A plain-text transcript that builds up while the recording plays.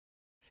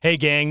Hey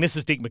gang, this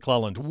is Deke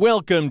McClelland.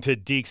 Welcome to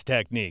Deke's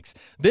Techniques.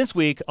 This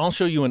week, I'll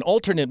show you an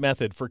alternate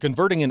method for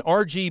converting an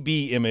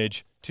RGB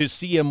image to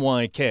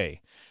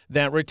CMYK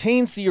that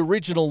retains the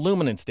original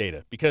luminance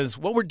data, because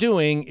what we're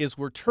doing is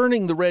we're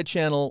turning the red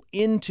channel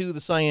into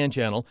the cyan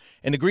channel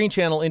and the green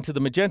channel into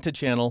the magenta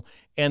channel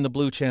and the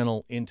blue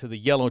channel into the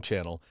yellow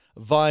channel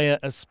via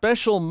a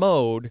special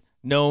mode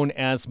known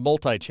as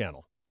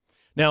multichannel.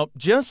 Now,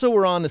 just so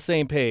we're on the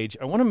same page,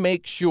 I want to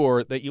make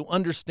sure that you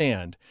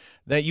understand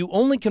that you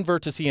only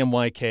convert to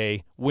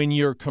CMYK when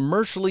you're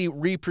commercially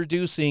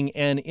reproducing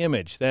an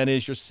image. That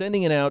is, you're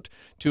sending it out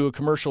to a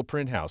commercial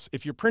print house.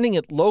 If you're printing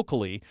it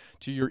locally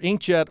to your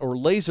inkjet or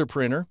laser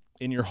printer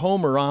in your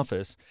home or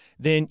office,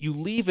 then you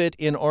leave it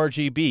in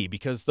RGB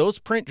because those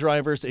print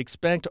drivers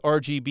expect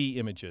RGB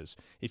images.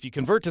 If you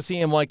convert to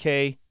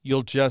CMYK,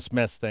 you'll just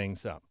mess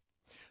things up.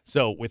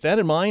 So with that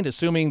in mind,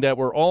 assuming that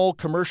we're all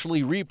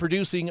commercially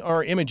reproducing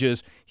our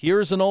images,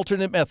 here's an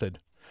alternate method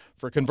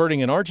for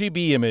converting an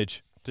RGB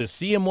image to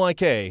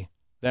CMYK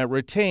that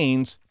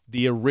retains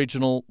the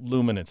original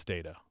luminance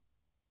data.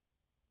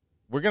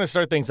 We're going to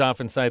start things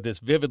off inside this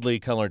vividly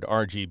colored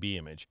RGB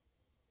image,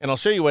 and I'll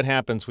show you what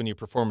happens when you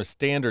perform a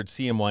standard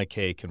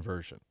CMYK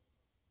conversion.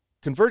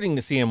 Converting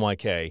to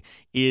CMYK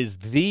is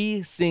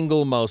the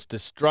single most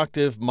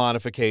destructive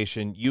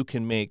modification you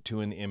can make to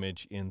an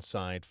image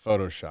inside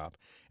Photoshop.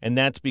 And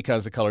that's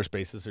because the color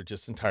spaces are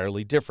just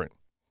entirely different.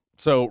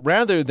 So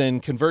rather than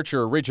convert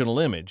your original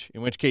image,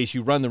 in which case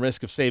you run the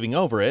risk of saving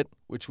over it,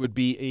 which would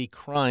be a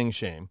crying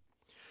shame,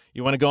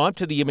 you want to go up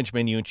to the image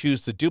menu and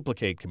choose the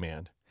duplicate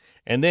command.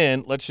 And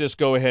then let's just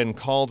go ahead and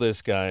call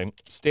this guy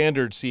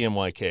standard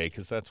CMYK,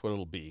 because that's what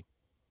it'll be.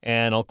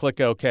 And I'll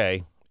click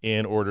OK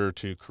in order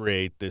to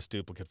create this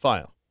duplicate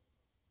file.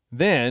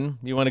 Then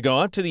you want to go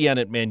up to the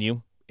edit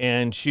menu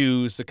and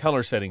choose the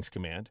color settings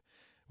command,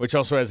 which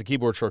also has a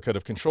keyboard shortcut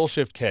of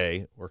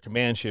Control-Shift-K or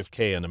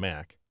Command-Shift-K on the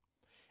Mac.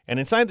 And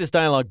inside this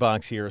dialog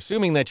box here,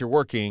 assuming that you're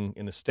working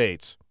in the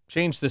States,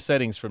 change the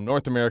settings from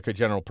North America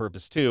General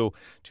Purpose 2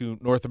 to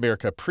North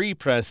America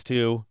Pre-Press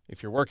 2.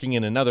 If you're working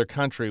in another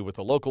country with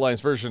a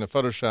localized version of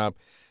Photoshop,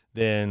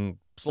 then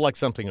select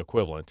something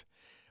equivalent.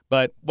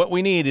 But what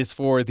we need is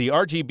for the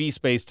RGB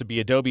space to be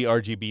Adobe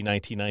RGB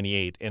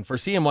 1998 and for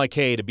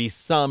CMYK to be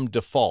some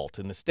default.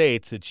 In the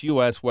States, it's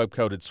US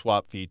web-coded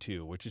swap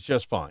v2, which is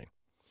just fine.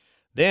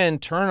 Then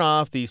turn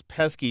off these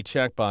pesky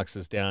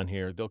checkboxes down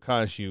here. They'll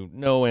cause you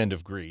no end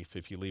of grief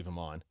if you leave them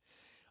on.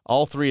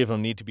 All three of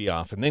them need to be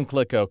off, and then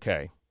click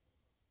OK.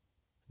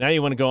 Now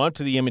you want to go up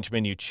to the image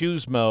menu,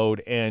 choose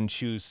mode, and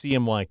choose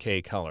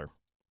CMYK color.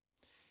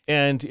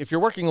 And if you're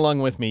working along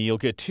with me, you'll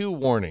get two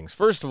warnings.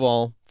 First of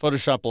all,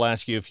 Photoshop will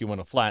ask you if you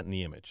want to flatten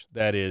the image.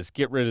 That is,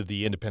 get rid of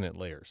the independent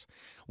layers,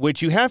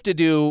 which you have to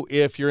do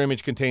if your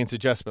image contains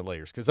adjustment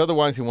layers, because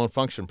otherwise it won't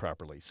function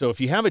properly. So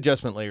if you have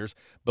adjustment layers,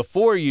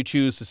 before you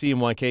choose the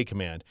CMYK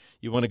command,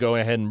 you want to go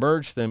ahead and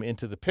merge them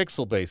into the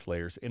pixel-based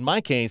layers. In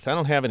my case, I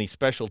don't have any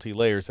specialty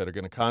layers that are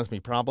going to cause me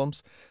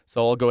problems,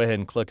 so I'll go ahead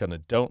and click on the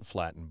Don't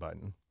Flatten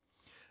button.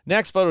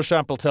 Next,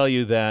 Photoshop will tell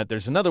you that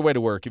there's another way to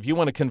work. If you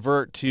want to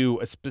convert to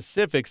a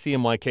specific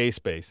CMYK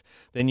space,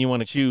 then you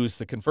want to choose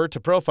the Convert to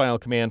Profile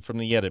command from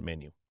the Edit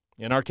menu.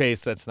 In our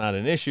case, that's not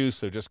an issue,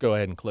 so just go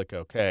ahead and click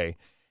OK.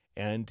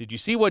 And did you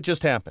see what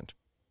just happened?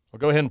 Well,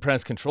 go ahead and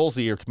press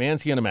Control-Z or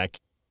Command-Z on a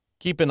Mac.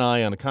 Keep an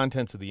eye on the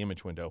contents of the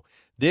image window.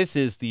 This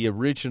is the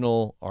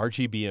original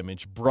RGB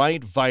image,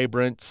 bright,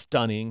 vibrant,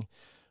 stunning.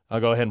 I'll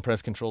go ahead and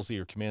press Control-Z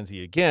or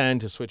Command-Z again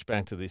to switch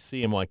back to the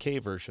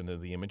CMYK version of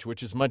the image,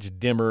 which is much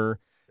dimmer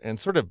and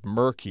sort of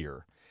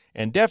murkier,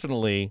 and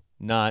definitely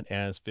not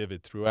as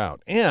vivid throughout.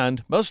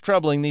 And most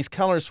troubling, these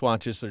color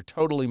swatches are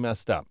totally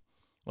messed up.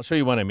 I'll show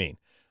you what I mean.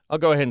 I'll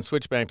go ahead and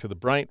switch back to the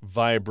bright,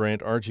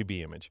 vibrant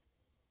RGB image.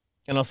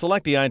 And I'll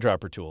select the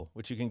eyedropper tool,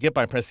 which you can get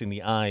by pressing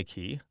the I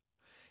key.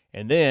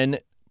 And then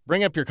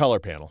bring up your color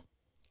panel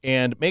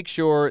and make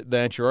sure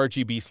that your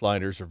RGB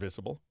sliders are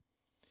visible.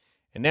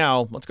 And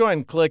now let's go ahead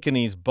and click in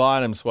these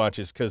bottom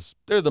swatches because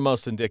they're the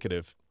most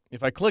indicative.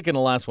 If I click in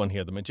the last one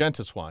here, the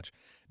magenta swatch,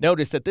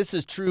 notice that this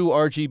is true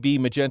RGB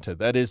magenta.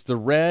 That is, the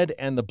red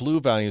and the blue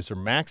values are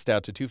maxed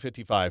out to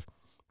 255.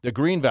 The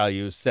green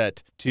value is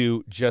set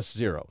to just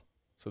 0.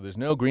 So there's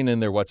no green in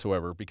there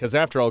whatsoever because,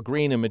 after all,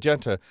 green and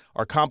magenta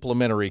are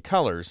complementary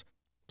colors,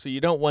 so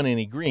you don't want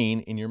any green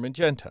in your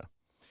magenta.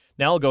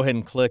 Now I'll go ahead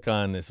and click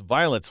on this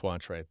violet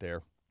swatch right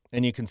there,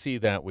 and you can see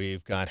that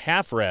we've got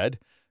half red,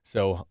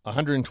 so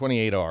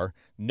 128R,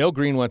 no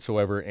green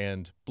whatsoever,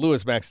 and blue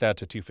is maxed out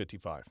to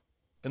 255.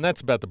 And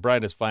that's about the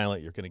brightest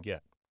violet you're going to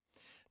get.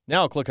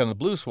 Now I'll click on the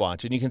blue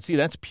swatch, and you can see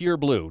that's pure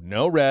blue.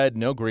 No red,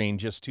 no green,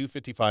 just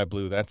 255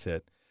 blue, that's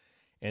it.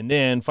 And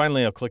then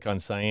finally I'll click on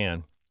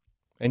cyan,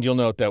 and you'll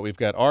note that we've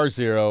got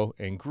R0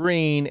 and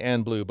green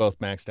and blue both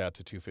maxed out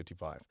to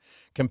 255.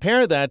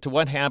 Compare that to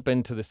what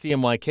happened to the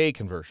CMYK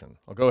conversion.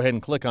 I'll go ahead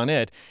and click on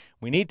it.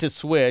 We need to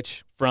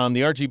switch from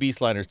the RGB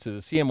sliders to the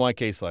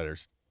CMYK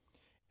sliders.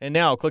 And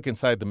now I'll click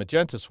inside the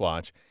magenta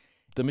swatch.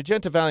 The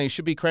magenta value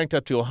should be cranked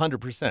up to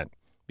 100%.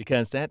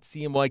 because that's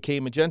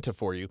CMYK magenta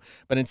for you.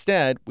 But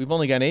instead, we've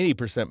only got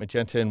 80%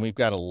 magenta and we've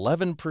got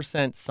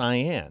 11%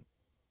 cyan.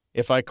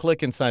 If I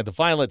click inside the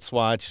violet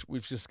swatch,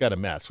 we've just got a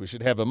mess. We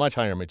should have a much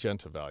higher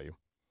magenta value.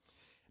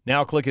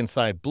 Now click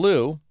inside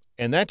blue,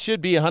 and that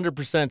should be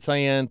 100%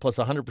 cyan plus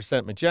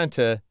 100%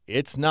 magenta.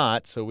 It's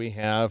not, so we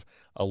have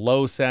a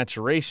low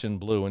saturation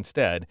blue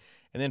instead.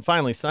 And then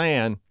finally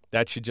cyan,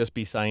 that should just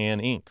be cyan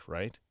ink,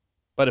 right?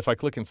 But if I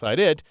click inside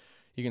it,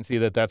 you can see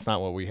that that's not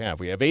what we have.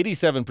 We have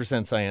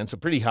 87% cyan, so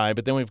pretty high,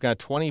 but then we've got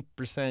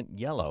 20%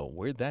 yellow.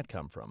 Where'd that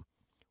come from?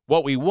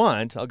 What we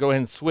want, I'll go ahead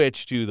and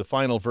switch to the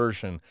final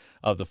version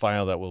of the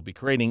file that we'll be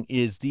creating,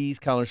 is these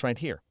colors right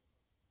here,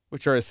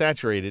 which are as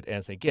saturated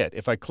as they get.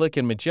 If I click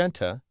in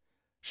magenta,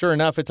 sure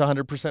enough, it's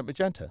 100%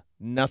 magenta.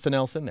 Nothing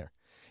else in there.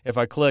 If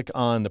I click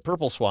on the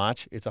purple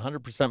swatch, it's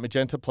 100%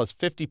 magenta plus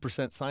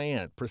 50%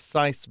 cyan.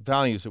 Precise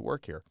values at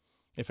work here.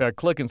 If I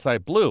click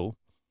inside blue,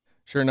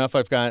 sure enough,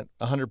 I've got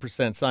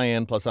 100%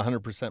 cyan plus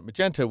 100%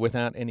 magenta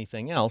without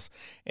anything else.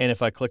 And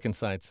if I click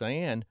inside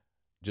cyan,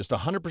 just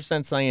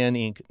 100% cyan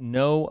ink,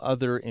 no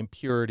other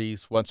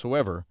impurities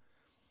whatsoever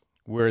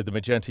where the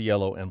magenta,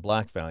 yellow, and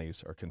black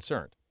values are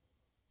concerned.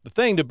 The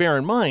thing to bear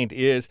in mind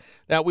is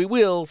that we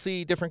will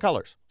see different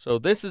colors. So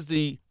this is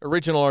the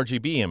original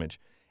RGB image,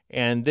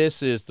 and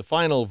this is the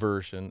final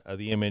version of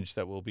the image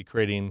that we'll be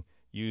creating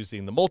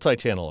using the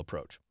multi-channel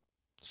approach.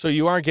 So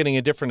you are getting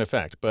a different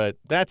effect, but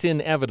that's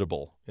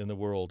inevitable in the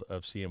world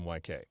of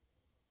CMYK.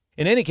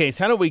 In any case,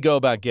 how do we go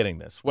about getting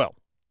this? Well,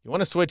 you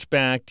want to switch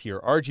back to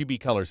your RGB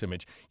colors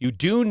image. You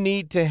do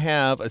need to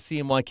have a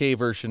CMYK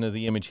version of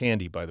the image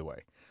handy, by the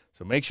way.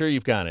 So make sure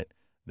you've got it.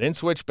 Then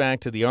switch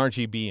back to the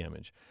RGB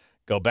image.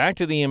 Go back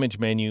to the image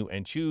menu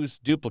and choose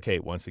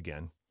duplicate once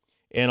again.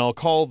 And I'll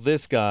call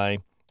this guy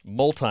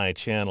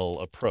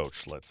multi-channel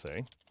approach, let's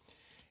say.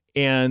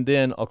 And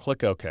then I'll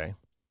click OK.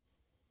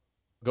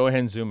 Go ahead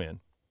and zoom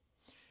in.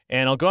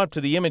 And I'll go up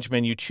to the image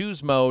menu,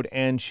 choose mode,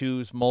 and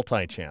choose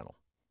multi-channel.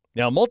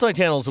 Now,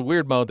 multi-channel is a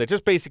weird mode that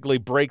just basically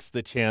breaks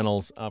the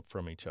channels up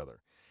from each other.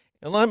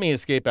 And let me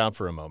escape out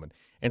for a moment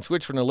and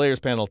switch from the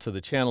layers panel to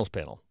the channels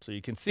panel. So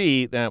you can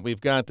see that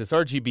we've got this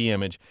RGB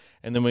image,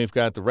 and then we've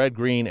got the red,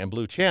 green, and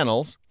blue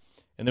channels,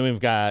 and then we've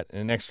got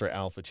an extra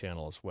alpha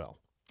channel as well.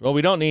 Well,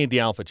 we don't need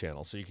the alpha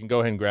channel, so you can go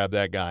ahead and grab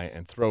that guy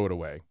and throw it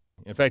away.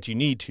 In fact, you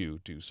need to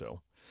do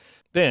so.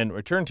 Then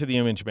return to the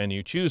image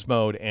menu, choose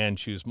mode, and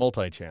choose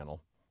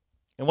multi-channel.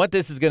 And what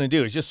this is going to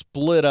do is just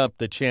split up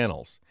the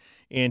channels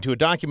into a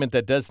document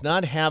that does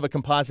not have a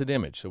composite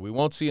image. So we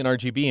won't see an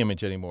RGB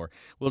image anymore.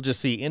 We'll just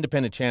see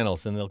independent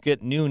channels, and they'll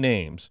get new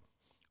names.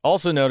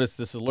 Also notice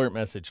this alert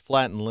message,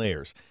 flatten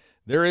layers.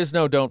 There is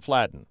no don't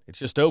flatten. It's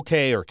just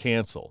OK or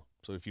cancel.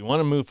 So if you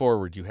want to move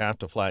forward, you have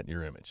to flatten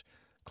your image.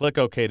 Click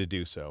OK to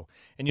do so.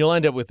 And you'll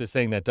end up with this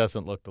thing that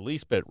doesn't look the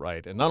least bit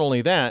right. And not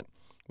only that,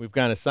 we've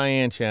got a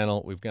cyan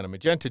channel, we've got a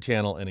magenta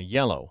channel, and a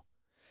yellow.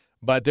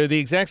 But they're the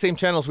exact same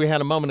channels we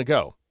had a moment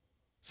ago.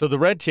 So the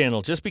red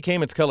channel just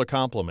became its color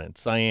complement,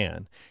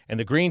 cyan, and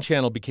the green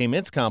channel became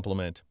its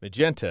complement,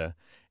 magenta,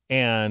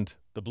 and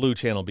the blue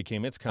channel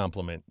became its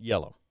complement,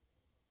 yellow.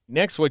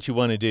 Next, what you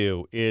want to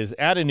do is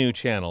add a new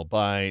channel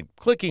by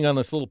clicking on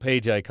this little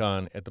page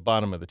icon at the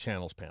bottom of the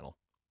channels panel.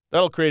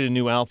 That'll create a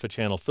new alpha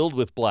channel filled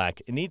with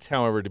black. It needs,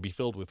 however, to be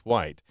filled with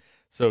white.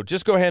 So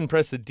just go ahead and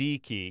press the D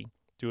key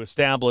to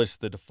establish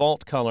the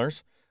default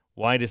colors.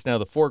 White is now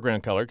the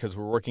foreground color because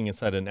we're working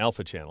inside an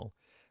alpha channel.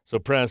 So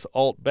press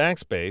Alt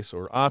backspace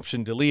or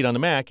Option Delete on the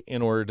Mac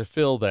in order to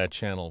fill that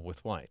channel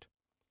with white.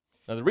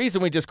 Now the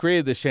reason we just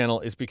created this channel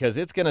is because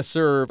it's going to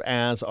serve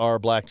as our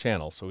black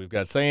channel. So we've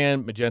got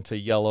cyan, magenta,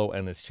 yellow,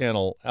 and this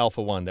channel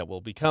alpha 1 that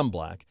will become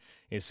black.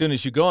 As soon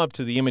as you go up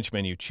to the image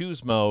menu,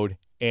 choose mode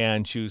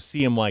and choose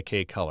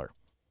CMYK color.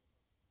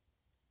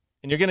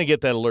 And you're going to get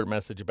that alert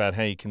message about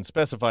how you can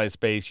specify a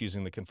space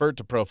using the Convert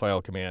to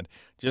Profile command.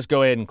 Just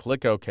go ahead and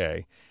click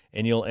OK,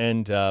 and you'll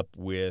end up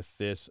with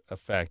this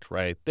effect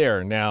right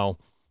there. Now,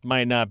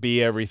 might not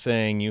be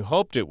everything you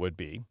hoped it would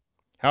be.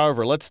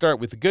 However, let's start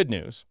with the good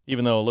news,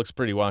 even though it looks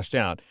pretty washed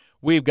out.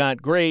 We've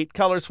got great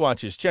color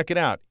swatches. Check it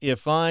out.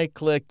 If I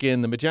click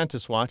in the magenta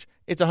swatch,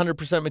 it's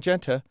 100%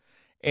 magenta,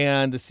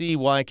 and the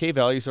CMYK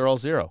values are all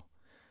 0.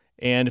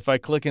 And if I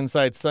click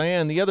inside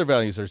cyan, the other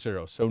values are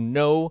 0. So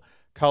no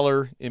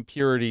color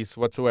impurities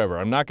whatsoever.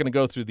 I'm not going to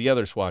go through the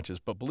other swatches,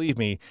 but believe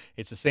me,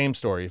 it's the same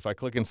story. If I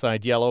click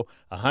inside yellow,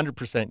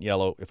 100%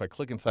 yellow. If I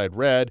click inside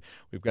red,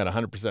 we've got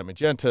 100%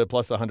 magenta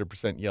plus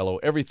 100% yellow.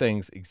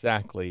 Everything's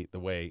exactly the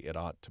way it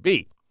ought to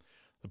be.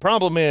 The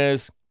problem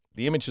is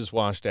the image is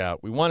washed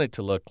out. We want it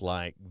to look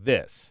like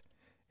this.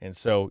 And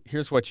so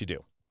here's what you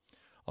do.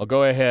 I'll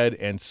go ahead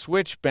and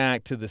switch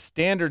back to the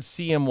standard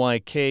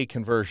CMYK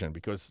conversion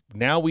because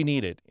now we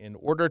need it in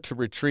order to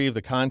retrieve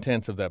the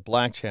contents of that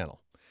black channel.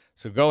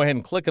 So go ahead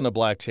and click on the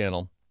black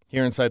channel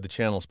here inside the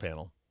channels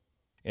panel,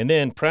 and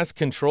then press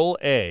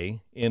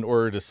Control-A in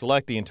order to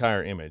select the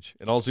entire image.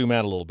 And I'll zoom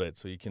out a little bit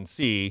so you can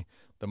see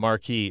the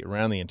marquee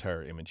around the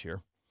entire image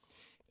here.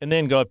 And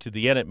then go up to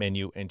the Edit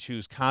menu and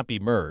choose Copy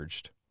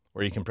Merged,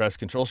 where you can press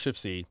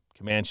Control-Shift-C,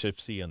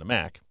 Command-Shift-C on the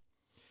Mac.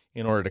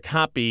 in order to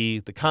copy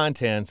the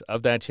contents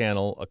of that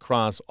channel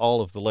across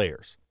all of the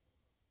layers.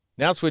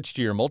 Now switch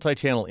to your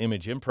multi-channel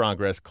image in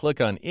progress, click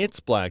on its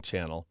black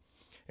channel,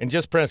 and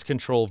just press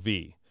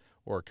Control-V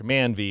or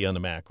Command-V on the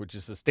Mac, which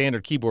is the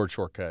standard keyboard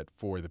shortcut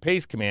for the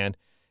paste command,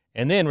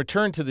 and then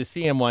return to the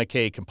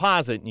CMYK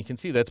composite, and you can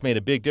see that's made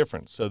a big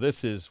difference. So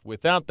this is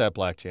without that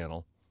black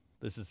channel.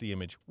 This is the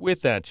image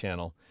with that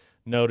channel.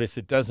 Notice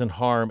it doesn't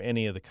harm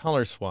any of the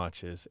color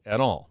swatches at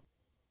all.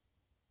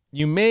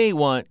 You may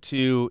want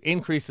to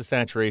increase the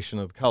saturation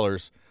of the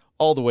colors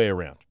all the way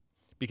around,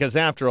 because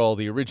after all,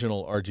 the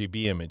original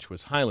RGB image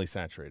was highly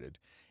saturated.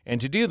 And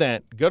to do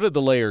that, go to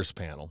the Layers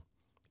panel,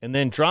 and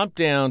then drop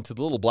down to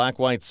the little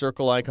black-white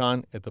circle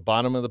icon at the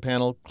bottom of the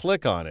panel,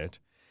 click on it,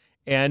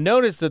 and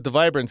notice that the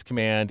Vibrance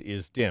command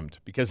is dimmed,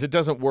 because it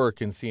doesn't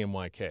work in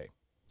CMYK.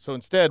 So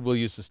instead, we'll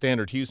use the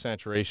standard Hue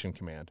Saturation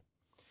command.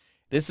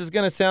 This is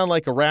going to sound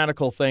like a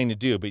radical thing to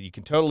do, but you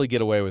can totally get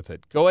away with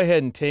it. Go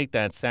ahead and take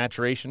that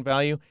saturation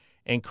value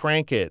and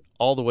crank it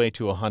all the way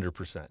to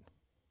 100%.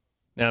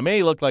 Now, it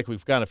may look like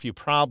we've got a few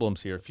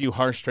problems here, a few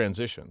harsh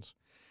transitions.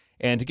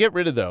 And to get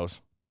rid of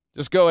those,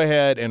 just go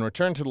ahead and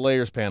return to the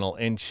Layers panel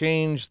and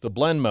change the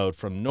blend mode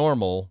from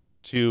normal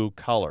to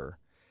color.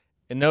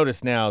 And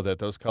notice now that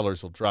those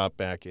colors will drop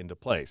back into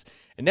place.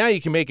 And now you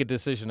can make a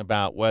decision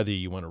about whether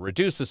you want to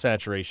reduce the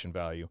saturation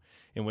value,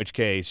 in which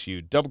case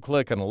you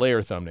double-click on the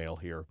layer thumbnail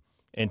here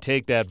and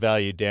take that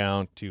value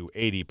down to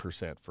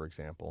 80%, for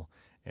example,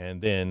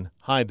 and then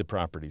hide the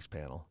Properties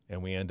panel.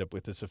 And we end up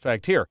with this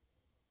effect here.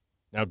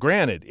 Now,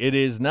 granted, it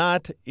is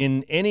not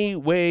in any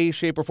way,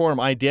 shape, or form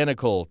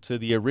identical to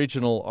the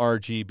original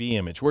RGB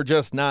image. We're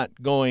just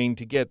not going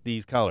to get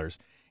these colors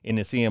in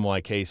the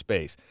CMYK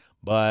space.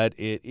 But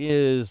it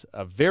is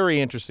a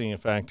very interesting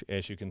effect,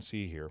 as you can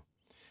see here,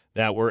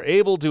 that we're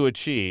able to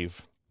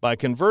achieve by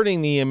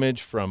converting the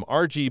image from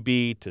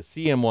RGB to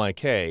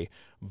CMYK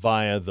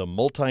via the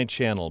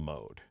multi-channel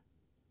mode.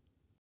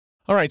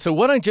 All right, so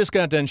what I just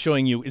got done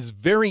showing you is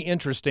very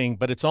interesting,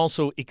 but it's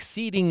also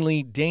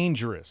exceedingly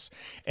dangerous.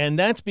 And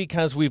that's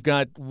because we've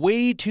got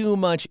way too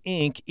much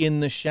ink in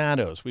the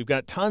shadows. We've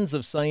got tons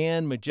of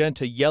cyan,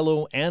 magenta,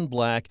 yellow, and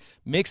black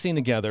mixing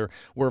together.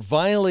 We're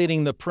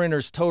violating the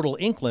printer's total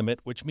ink limit,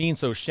 which means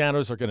those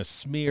shadows are going to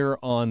smear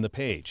on the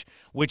page.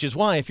 Which is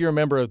why, if you're a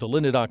member of the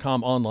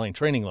lynda.com online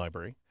training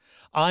library,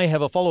 I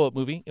have a follow-up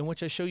movie in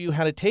which I show you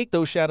how to take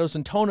those shadows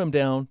and tone them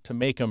down to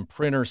make them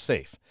printer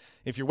safe.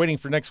 If you're waiting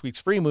for next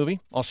week's free movie,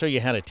 I'll show you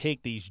how to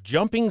take these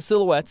jumping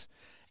silhouettes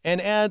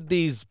and add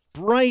these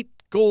bright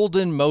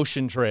golden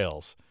motion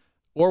trails,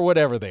 or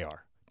whatever they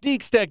are.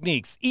 Deeks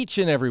Techniques each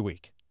and every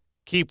week.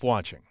 Keep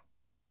watching.